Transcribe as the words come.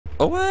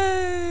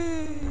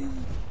away!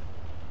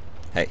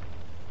 Hey.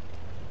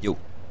 Yo.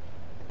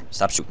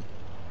 Stop shooting.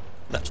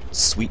 That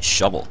sweet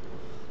shovel.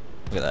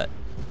 Look at that.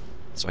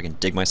 So I can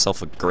dig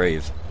myself a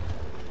grave.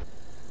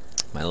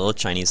 My little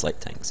Chinese light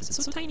tanks. It's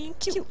so tiny and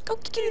cute. How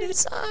cute it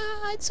is.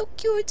 Ah, it's so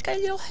cute. It's got a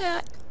little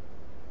hat.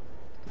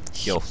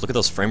 Yo, look at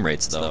those frame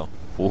rates though.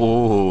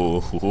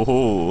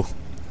 Ooh.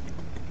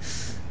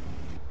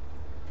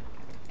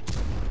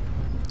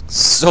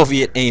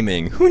 Soviet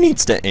aiming. Who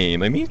needs to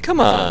aim? I mean, come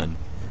on.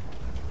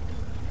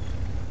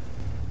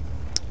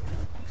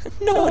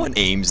 No one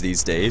aims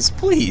these days.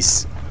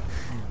 Please.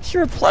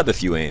 You're a pleb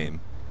if you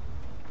aim.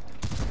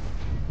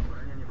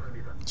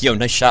 Yo,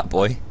 nice shot,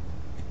 boy.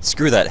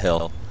 Screw that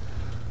hill.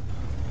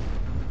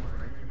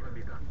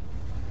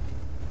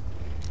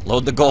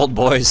 Load the gold,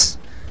 boys.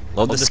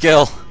 Load the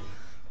skill.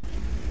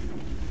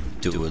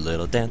 Do a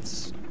little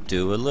dance.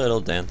 Do a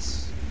little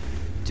dance.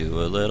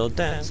 Do a little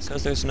dance,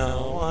 cause there's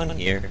no one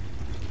here.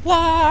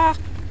 Wah!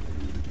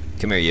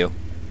 Come here, you.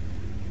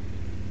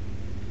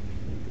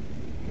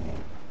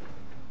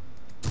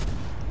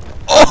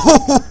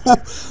 Oh!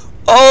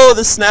 Oh,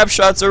 the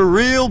snapshots are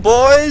real,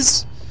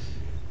 boys!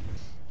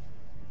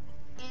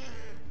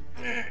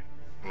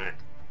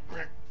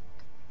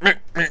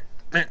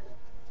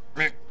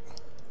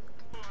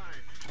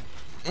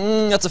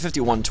 That's a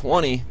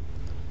 51-20.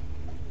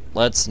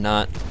 Let's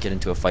not get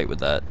into a fight with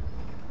that.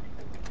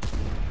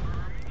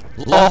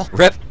 LOL,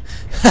 rip!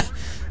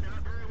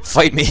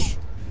 Fight me!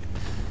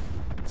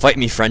 Fight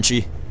me,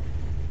 Frenchie!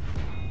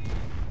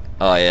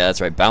 Oh yeah,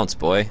 that's right, bounce,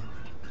 boy.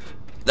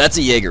 That's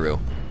a Jaegeru.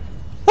 Woo!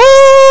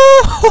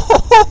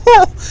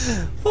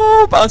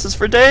 Oh, bounces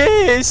for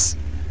days!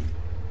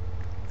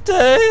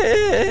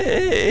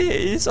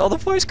 Days! All the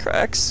voice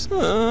cracks.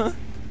 Oh!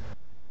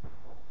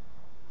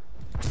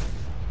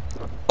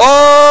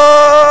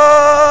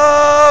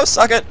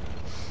 Suck it!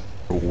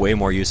 Way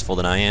more useful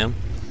than I am.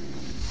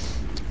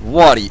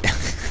 What are you?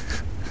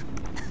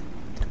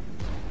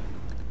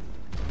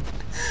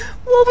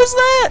 What was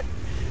that?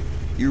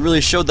 You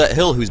really showed that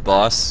hill who's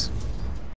boss.